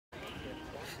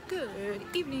Good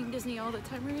evening, Disney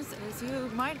all-the-timers. As you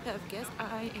might have guessed,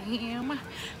 I am back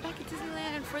at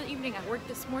Disneyland for the evening. I worked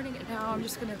this morning and now I'm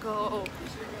just gonna go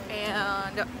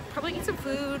and probably eat some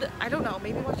food. I don't know,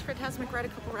 maybe watch Fantasmic, ride a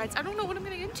couple rides. I don't know what I'm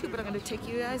gonna get into, but I'm gonna take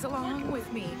you guys along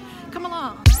with me. Come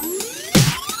along.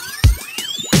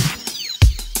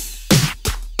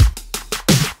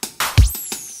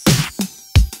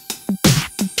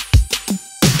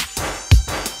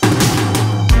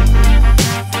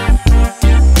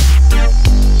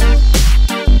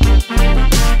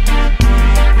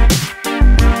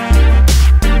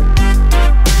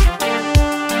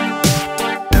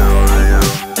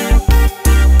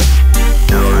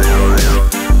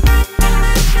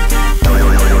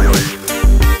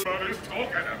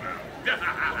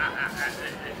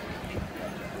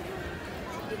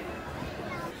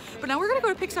 But now we're gonna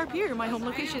go to Pier, my home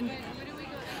location.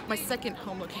 My second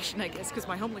home location, I guess, because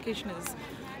my home location is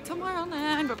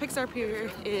Tomorrowland, but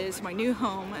Pier is my new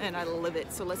home and I love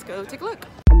it. So let's go take a look.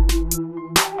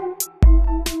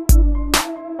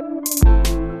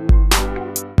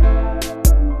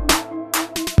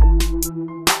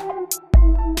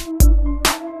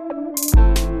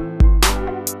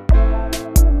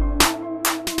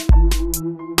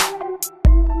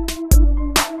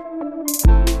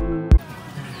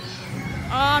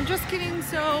 I'm just kidding,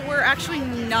 so we're actually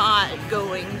not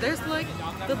going. There's like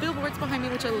the billboards behind me,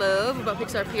 which I love about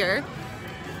Pier.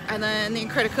 And then the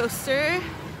Incredicoaster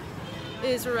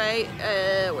is right,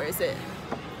 where is it?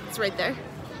 It's right there.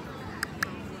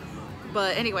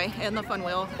 But anyway, and the Fun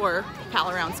Wheel, or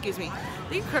Pal Around, excuse me.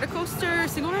 The Incredicoaster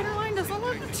single rider line doesn't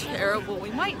look terrible.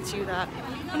 We might do that.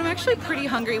 And I'm actually pretty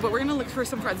hungry, but we're gonna look for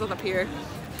some friends on the pier.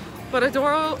 But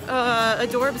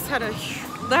Adorbs had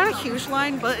not a huge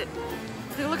line, but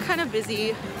they look kind of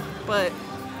busy, but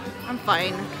I'm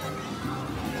fine.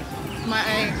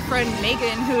 My friend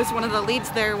Megan, who is one of the leads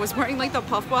there, was wearing like the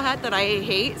puffball hat that I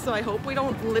hate, so I hope we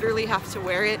don't literally have to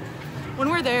wear it when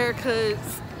we're there,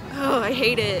 because I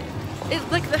hate it.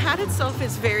 Like the hat itself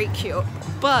is very cute,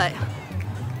 but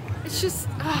it's just,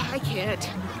 I can't.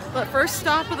 But first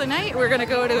stop of the night, we're gonna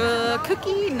go to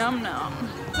Cookie Num Num.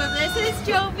 So this is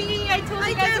Jovi. I told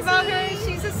you guys about her.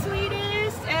 She's the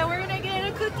sweetest, and we're gonna get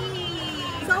a cookie.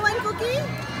 So one cookie?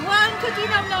 One cookie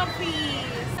num num, please.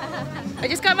 I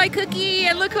just got my cookie,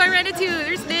 and look who I ran into.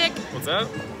 There's Nick. What's up?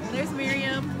 There's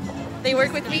Miriam. They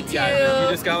work with me too. Yeah,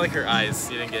 you just got like her eyes.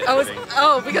 You didn't get anything.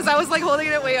 Because I was like holding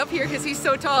it way up here because he's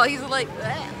so tall. He's like,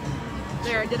 bleh.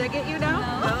 There, did I get you now?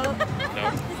 No.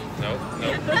 No.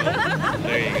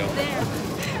 There you go. There.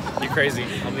 You're crazy.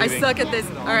 I'm leaving. I suck at this.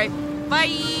 All right, bye.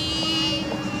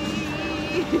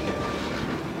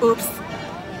 Oops.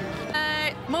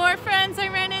 More friends I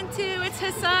ran into. It's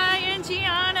Hasai and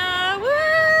Gianna.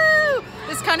 Woo!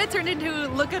 This kind of turned into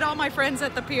look at all my friends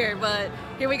at the pier, but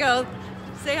here we go.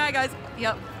 Say hi, guys.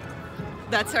 Yep,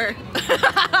 that's her.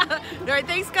 All right,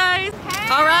 thanks, guys. Hey.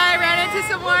 All right, ran into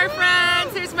some more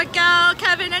friends. Here's Miguel,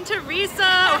 Kevin, and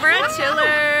Teresa over at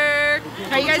Chiller.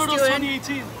 How you guys doing?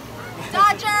 2018.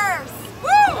 Dodgers. Woo!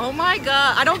 Oh my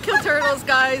God, I don't kill turtles,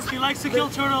 guys. She likes to kill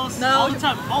turtles no. all the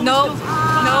time.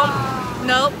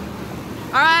 Nope.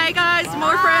 All right, guys,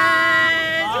 more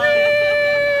friends.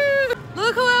 Woo!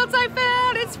 Look who else I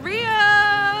found. It's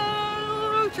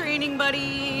Rio, training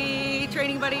buddy.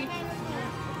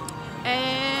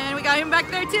 And we got him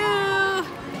back there too.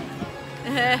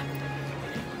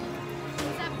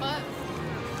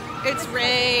 It's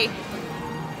Ray.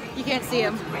 You can't see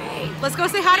him. Let's go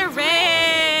say hi to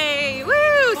Ray.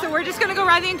 Woo! So we're just gonna go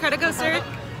ride the Incredicoaster,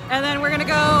 and then we're gonna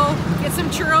go get some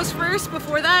churros first.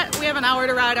 Before that, we have an hour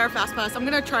to ride our fast pass. I'm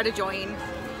gonna try to join.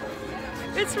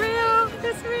 It's real.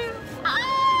 It's real.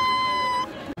 Ah!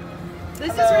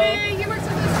 This is Ray. He works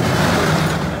with us.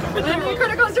 And then the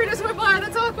Incredicoaster just went by.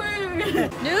 That's awkward.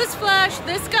 Newsflash: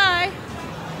 this guy.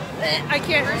 I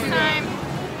can't.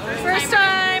 First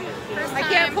time. I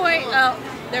can't point. Oh,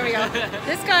 there we go.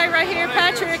 This guy right here,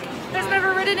 Patrick, has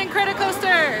never ridden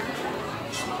Incredicoaster.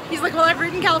 He's like, well, I've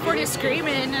ridden California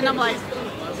Screamin', and I'm like,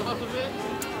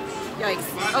 yikes.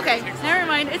 Okay, never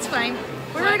mind, it's fine.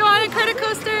 We're gonna go on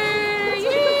Incredicoaster.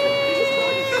 Yay!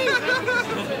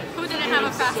 Who didn't have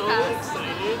a fast pass?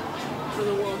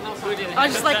 I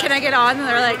was just like, can I get on? And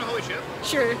they're like,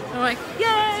 sure. I'm like,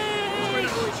 yay!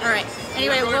 All right.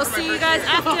 Anyway, we'll see you guys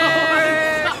after.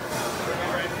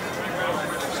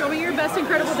 Show me your best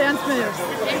incredible dance moves.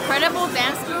 Incredible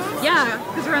dance moves? Yeah,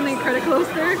 because we're on the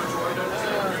Incredicoaster.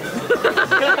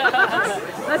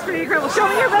 That's pretty incredible. Show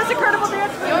me your best incredible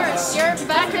dance moves. Your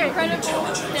best incredible dance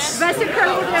moves. Best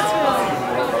incredible dance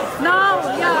moves. No,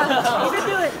 yeah, you can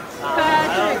do it.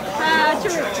 Patrick.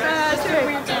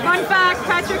 Patrick. Fun fact,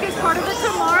 Patrick is part of the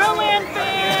Tomorrowland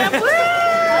fam. Woo!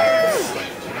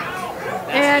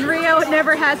 And Rio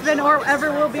never has been or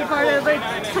ever will be part of the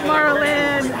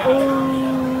Tomorrowland.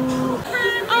 Ooh.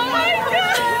 Oh my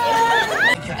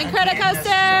god!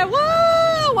 Incredicoaster!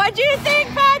 Woo! What'd you think,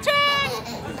 Patrick?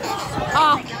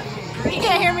 Oh, you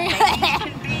can't hear me.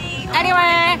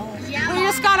 Anyway, we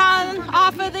just got on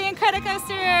off of the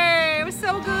Incredicoaster. It was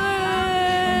so good.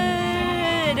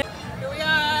 Here we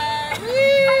are.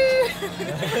 Woo!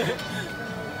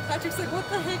 Patrick's like, what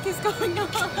the heck is going on?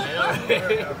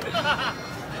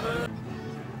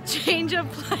 Change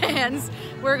of plans.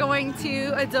 We're going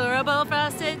to Adorable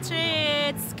Frosted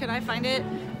Treats. Can I find it?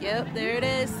 Yep, there it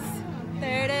is.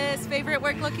 There it is. Favorite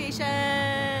work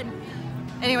location.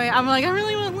 Anyway, I'm like, I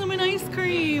really want lemon ice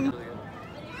cream.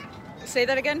 Say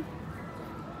that again.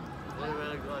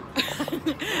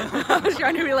 I was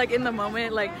trying to be like in the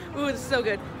moment, like, ooh, this is so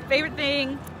good. Favorite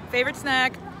thing, favorite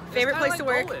snack, favorite place to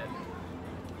work.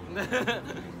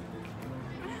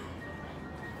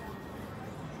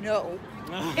 No.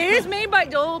 It is made by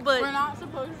Dole, but We're not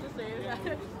supposed to say that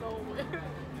it's Dole Whip.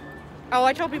 oh,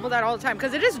 I tell people that all the time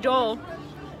because it is Dole.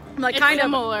 I'm like, It's kind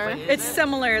similar. of. It's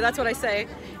similar. That's what I say.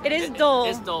 It is Dole.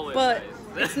 It's Dole Whip, but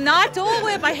guys. it's not Dole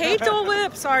Whip. I hate Dole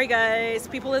Whip. Sorry, guys.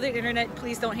 People of the internet,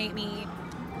 please don't hate me.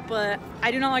 But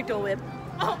I do not like Dole Whip.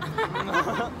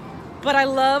 But I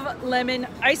love lemon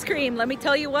ice cream. Let me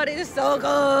tell you what, it is so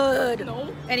good.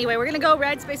 No. Anyway, we're gonna go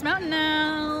ride Space Mountain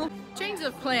now. Change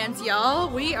of plans, y'all.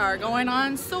 We are going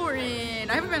on Soarin'.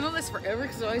 I haven't been on this forever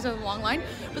because I always have a long line.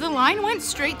 But the line went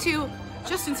straight to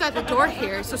just inside the door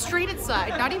here. So straight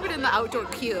inside, not even in the outdoor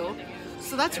queue.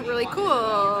 So that's really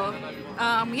cool.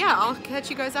 Yeah, I'll catch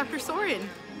you guys after Soarin'.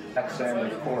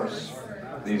 And of course,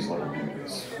 these little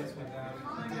beauties.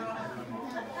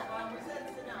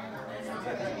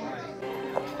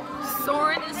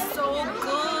 Soarin' is so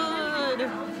good.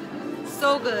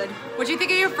 So good. What'd you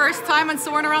think of your first time on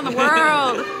Soarin' Around the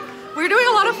World? We're doing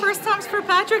a lot of first times for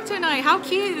Patrick tonight. How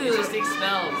cute. Interesting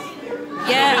smells.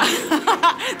 Yeah.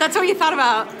 That's what you thought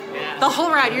about. Yeah. The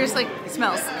whole ride, you're just like, it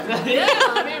smells. Yeah,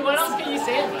 I mean, what else can you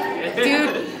say about it?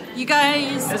 Dude, you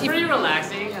guys. It's pretty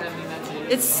relaxing. I mean, that's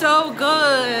it. It's so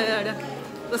good.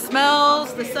 The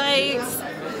smells, the sights.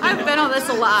 I've been on this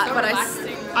a lot, but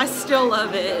I still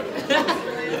love it.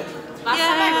 Last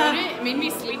time I rode it, it made me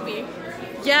sleepy.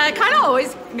 Yeah, it kind of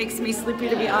always makes me sleepy,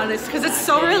 to be honest, because it's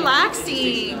so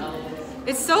relaxing.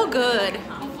 It's so good.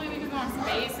 Hopefully we can go on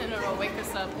space and it'll wake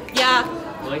us up. Yeah.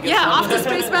 Like Yeah, off to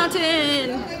Space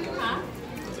Mountain. Huh?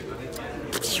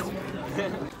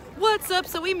 What's up?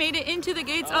 So we made it into the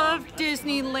gates of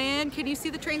Disneyland. Can you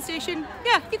see the train station?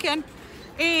 Yeah, you can.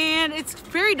 And it's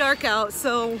very dark out,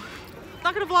 so I'm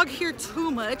not gonna vlog here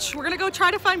too much. We're gonna go try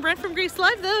to find Brent from Grease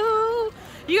Live though.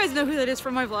 You guys know who that is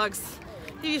from my vlogs.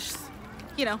 He's,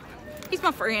 you know, he's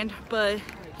my friend, but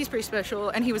he's pretty special,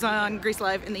 and he was on Grease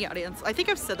Live in the audience. I think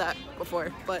I've said that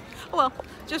before, but oh well,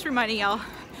 just reminding y'all.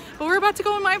 But we're about to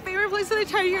go in my favorite place in the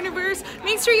entire universe,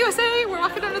 Main Street, USA. We're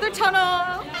walking under the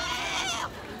tunnel.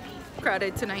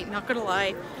 Crowded tonight, not gonna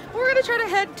lie. We're gonna try to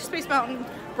head to Space Mountain.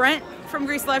 Brent from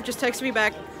Grease Live just texted me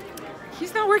back.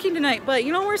 He's not working tonight, but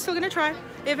you know, we're still gonna try.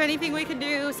 If anything, we can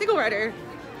do single rider.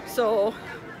 So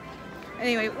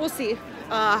anyway, we'll see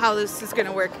how this is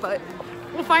gonna work, but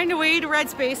we'll find a way to ride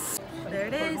space. There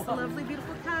it is, the lovely,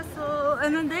 beautiful castle.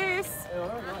 And then this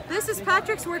is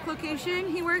Patrick's work location.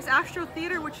 He works Astro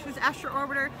Theater, which is Astro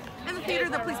Orbiter, and the theater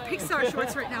that plays Pixar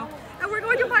shorts right now. And we're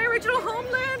going to my original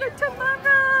homeland,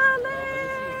 Tomorrowland!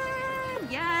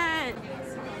 Yes!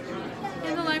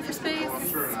 In the line for space.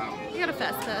 We got a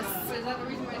fast pass,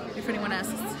 if anyone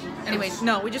asks. Anyway,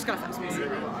 no, we just got a fast pass.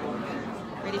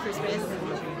 Ready for space?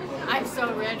 I'm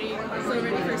so ready. So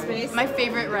ready for space? My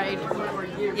favorite ride.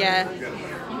 Yeah.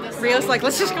 Rio's like,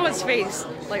 let's just go in space,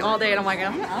 like all day, and I'm like,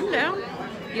 I'm down.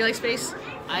 You like space?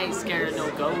 I ain't scared of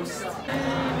no ghosts. Space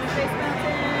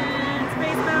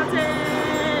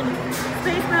Mountain!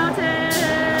 Space Mountain!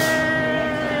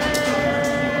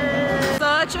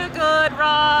 Such a good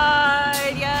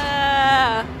ride,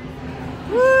 yeah!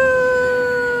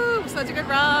 Woo! Such a good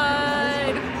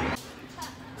ride.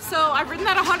 So I've ridden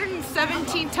that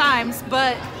 117 times,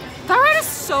 but that ride is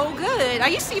so good. I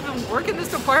used to even work in this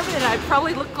department and I'd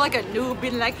probably look like a noob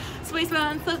being like, Space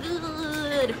Mountain, so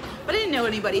good. But I didn't know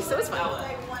anybody, so it's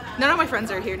fine. None of my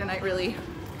friends are here tonight, really.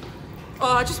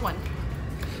 Oh, just one.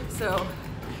 So,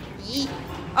 yee.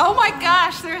 Oh my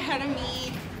gosh, they're ahead of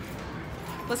me.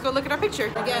 Let's go look at our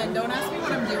picture. Again, don't ask me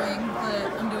what I'm doing,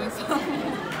 but I'm doing something.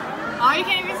 Oh, you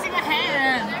can't even see my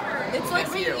hand. It's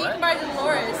like being eaten by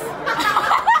Dolores.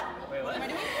 Wait, what?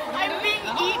 I'm being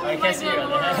eaten I by can't see your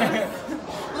other hand.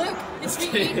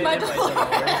 Eaten by Dolores.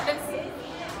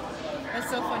 That's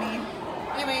so funny.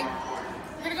 Anyway,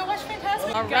 we're gonna go watch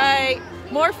Fantastic. All right,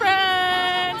 more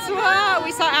friends. Wow,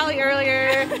 we saw Allie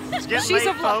earlier. It's getting She's late,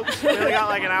 a folks. We only got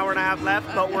like an hour and a half left,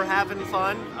 but we're having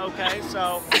fun. Okay,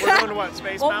 so we're going to what?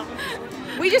 Space Mountain?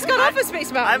 We just got off of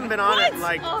Space Mountain. I haven't been on it in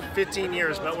like 15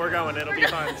 years, but we're going. It'll be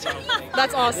fun. So.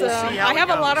 That's awesome. We'll see how I it have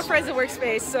a lot goes. of friends that work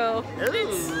space, so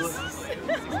Ooh,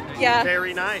 yeah.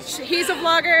 very nice. He's a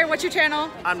vlogger. What's your channel?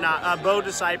 I'm not. Bo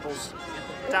Disciples.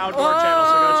 It's outdoor channel,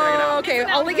 so go check it out. Okay,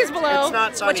 I'll link his below. It's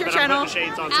not sunny, What's your but channel? I'm putting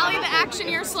shades on. Allie the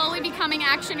Actioneer, slowly becoming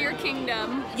Actioneer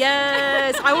Kingdom.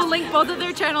 Yes, I will link both of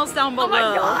their channels down below. Oh my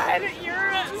god,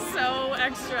 you're so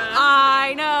extra.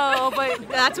 I know, but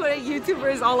that's what a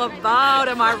YouTuber is all about.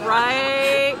 Am I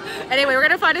right? Anyway, we're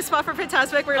gonna find a spot for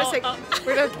Fantastic. We're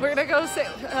gonna go say.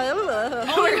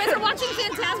 Oh, you guys are watching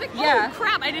Fantastic? Yeah. Oh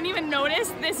crap, I didn't even notice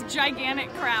this gigantic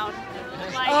crowd.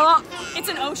 Like, Oh. it's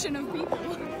an ocean of people.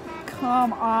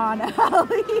 Come on,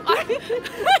 Allie. I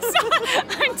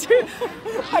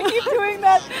keep doing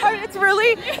that.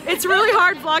 It's really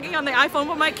hard vlogging on the iPhone,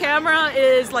 but my camera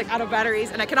is like out of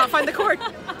batteries and I cannot find the cord.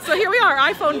 So here we are,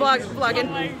 iPhone vlogging.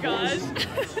 Oh my gosh.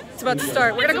 It's about to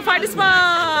start. We're gonna go find a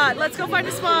spot. Let's go find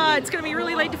a spot. It's gonna be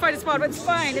really late to find a spot, but it's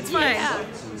fine. It's fine. Yeah.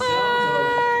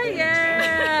 Bye.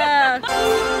 Yeah.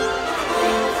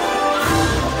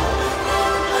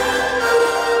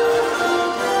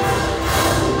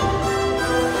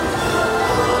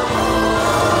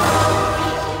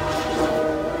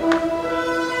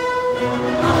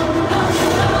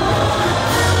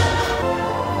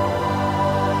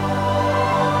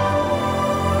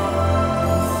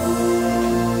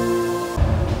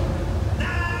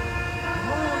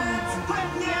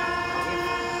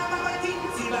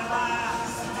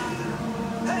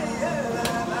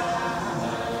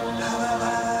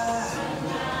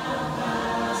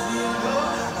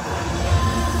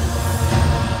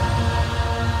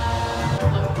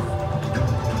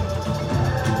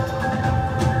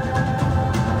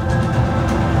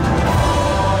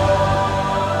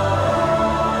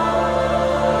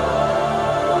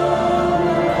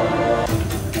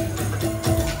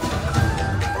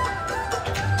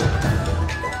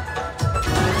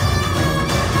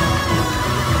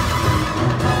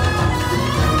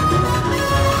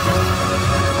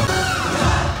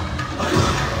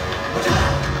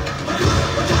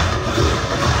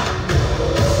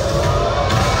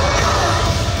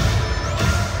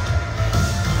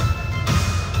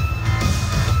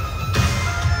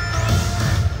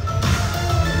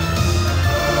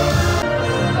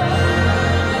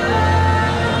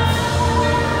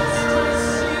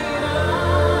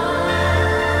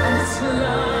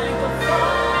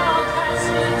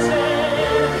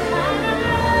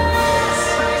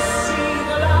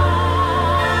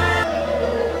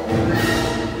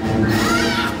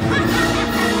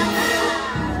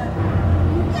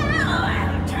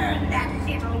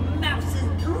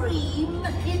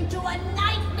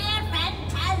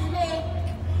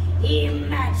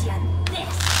 Imagine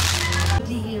this.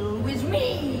 Deal with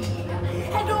me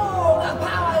and all the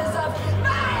powers of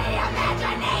my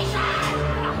imagination.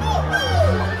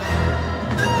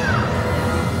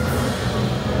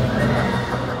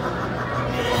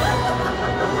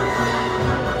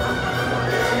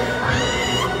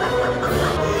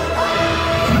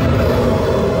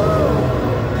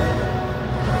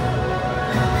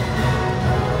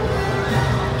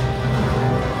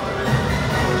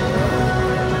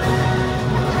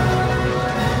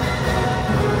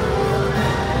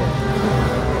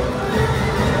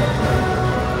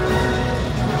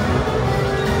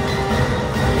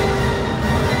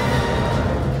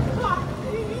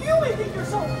 You may think you're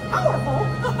so powerful.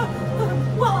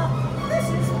 Well, this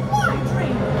is my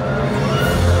dream.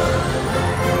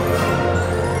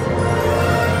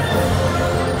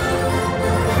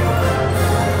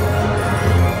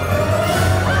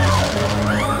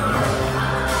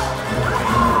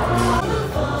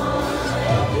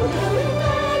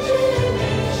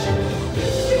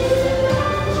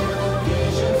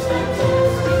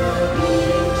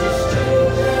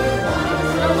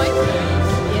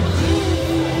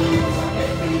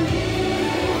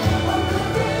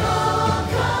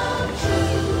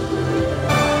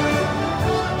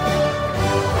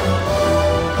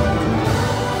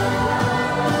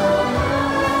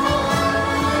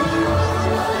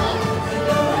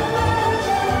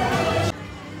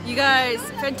 You guys,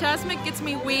 Fantasmic gets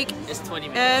me weak It's 20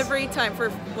 minutes. every time. For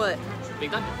what?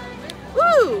 Big done.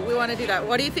 Woo! We want to do that.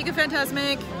 What do you think of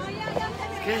Fantasmic?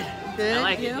 Good. Good? I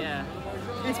like it, Yeah? yeah.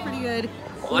 It's pretty good.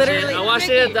 I watched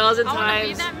it 1,000 I wanna be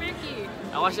times. that Mickey.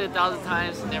 I watched it 1,000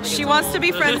 times. Never She gets wants old. to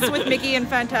be friends with Mickey and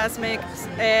Fantasmic,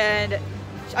 and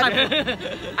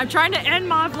I'm trying to end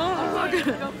my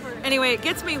vlog. Anyway, it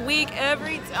gets me weak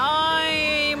every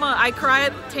time. I cry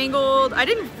at Tangled. I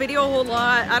didn't video a whole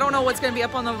lot. I don't know what's gonna be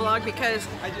up on the vlog because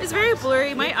it's very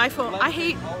blurry. My iPhone, I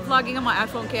hate vlogging on my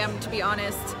iPhone cam, to be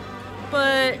honest.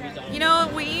 But you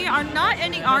know, we are not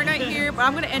ending our night here, but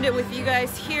I'm gonna end it with you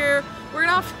guys here. We're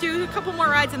gonna have to do a couple more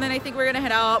rides and then I think we're gonna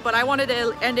head out, but I wanted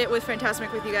to end it with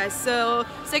Fantasmic with you guys. So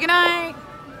say goodnight.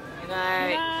 Good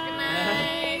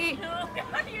night.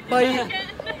 Bye.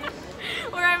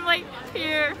 Where I'm like,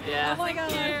 Pier. Yeah. Oh my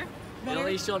god. Pier. It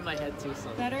only showed my head too, so.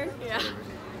 Better? Yeah.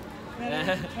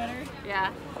 Better?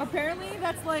 Yeah. Apparently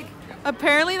that's like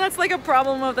a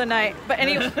problem of the night. But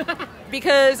anyway,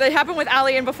 because it happened with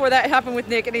Ali and before that it happened with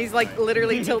Nick and he's like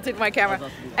literally tilted my camera.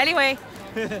 Anyway,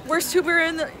 worst YouTuber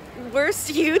in the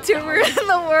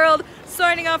world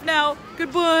signing off now.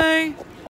 Goodbye.